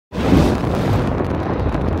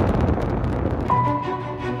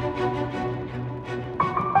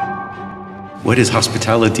What is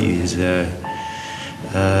hospitality?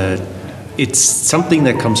 It's something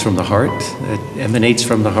that comes from the heart, that emanates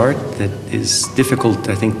from the heart, that is difficult,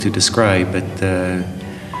 I think, to describe. But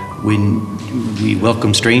when we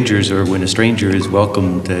welcome strangers, or when a stranger is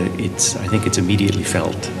welcomed, I think it's immediately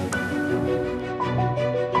felt.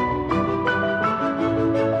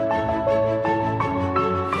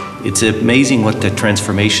 It's amazing what the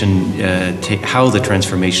transformation, how the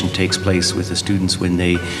transformation takes place with the students when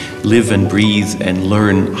they live and breathe and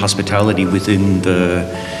learn hospitality within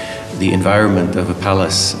the environment of a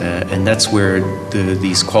palace. And that's where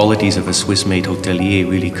these qualities of a Swiss-made hotelier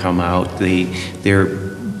really come out. They're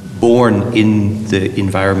born in the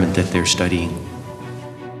environment that they're studying.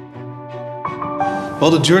 Well,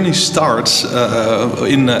 the journey starts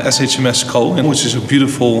in SHMS, which is a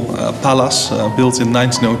beautiful palace built in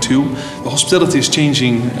 1902. Hospitality is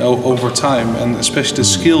changing over time, and especially the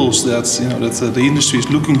skills that the industry is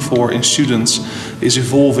looking for in students is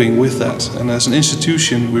evolving with that. And as an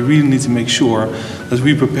institution, we really need to make sure that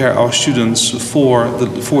we prepare our students for the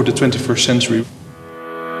 21st century.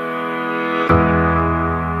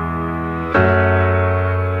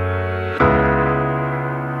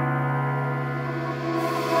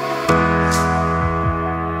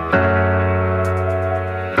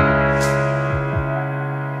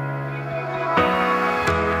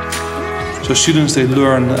 So students, they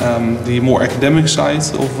learn the more academic side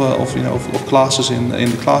of classes in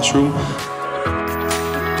the classroom.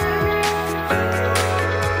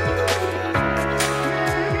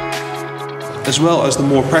 As well as the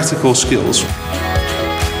more practical skills.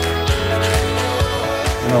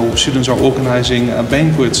 Students are organizing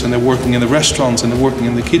banquets, and they're working in the restaurants, and they're working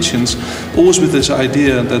in the kitchens, always with this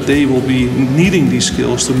idea that they will be needing these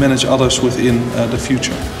skills to manage others within the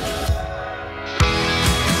future.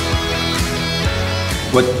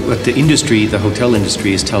 What the industry, the hotel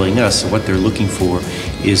industry, is telling us, what they're looking for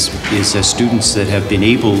is students that have been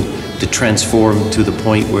able to transform to the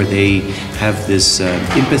point where they have this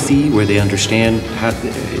empathy, where they understand how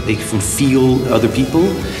they can feel other people,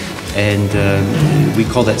 and we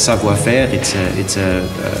call that savoir-faire. It's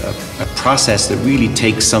a process that really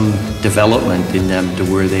takes some development in them, to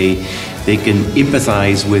where they can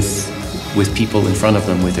empathize with people in front of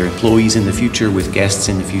them, with their employees in the future, with guests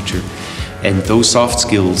in the future. And those soft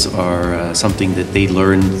skills are something that they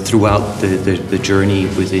learn throughout the journey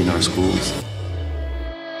within our schools.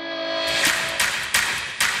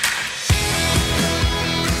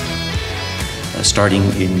 Starting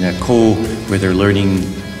in Co, where they're learning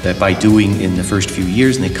by doing in the first few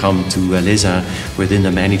years, and they come to Les Uns, where then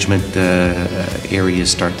the management areas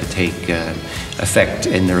start to take effect,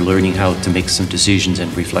 and they're learning how to make some decisions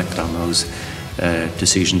and reflect on those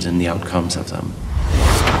decisions and the outcomes of them.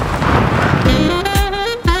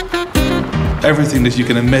 Everything that you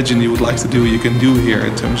can imagine you would like to do, you can do here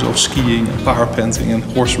in terms of skiing, parapenting and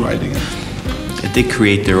horse riding. They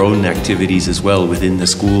create their own activities as well within the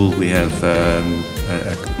school. We have a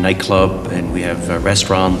nightclub, and we have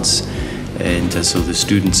restaurants, and so the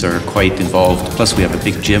students are quite involved. Plus we have a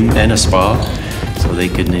big gym and a spa, so they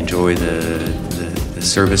can enjoy the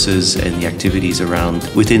services and the activities around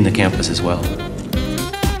within the campus as well.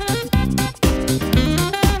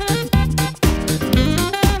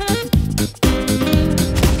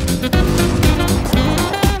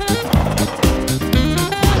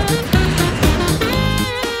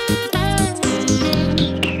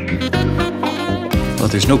 Well,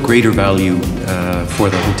 there's no greater value for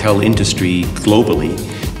the hotel industry globally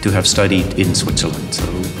to have studied in Switzerland.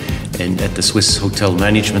 And at the Swiss Hotel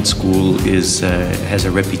Management School has a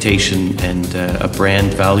reputation and a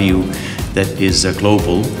brand value that is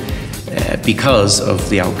global because of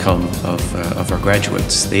the outcome of our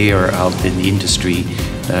graduates. They are out in the industry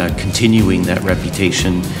continuing that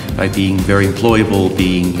reputation by being very employable,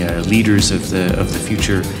 being leaders of the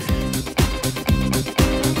future.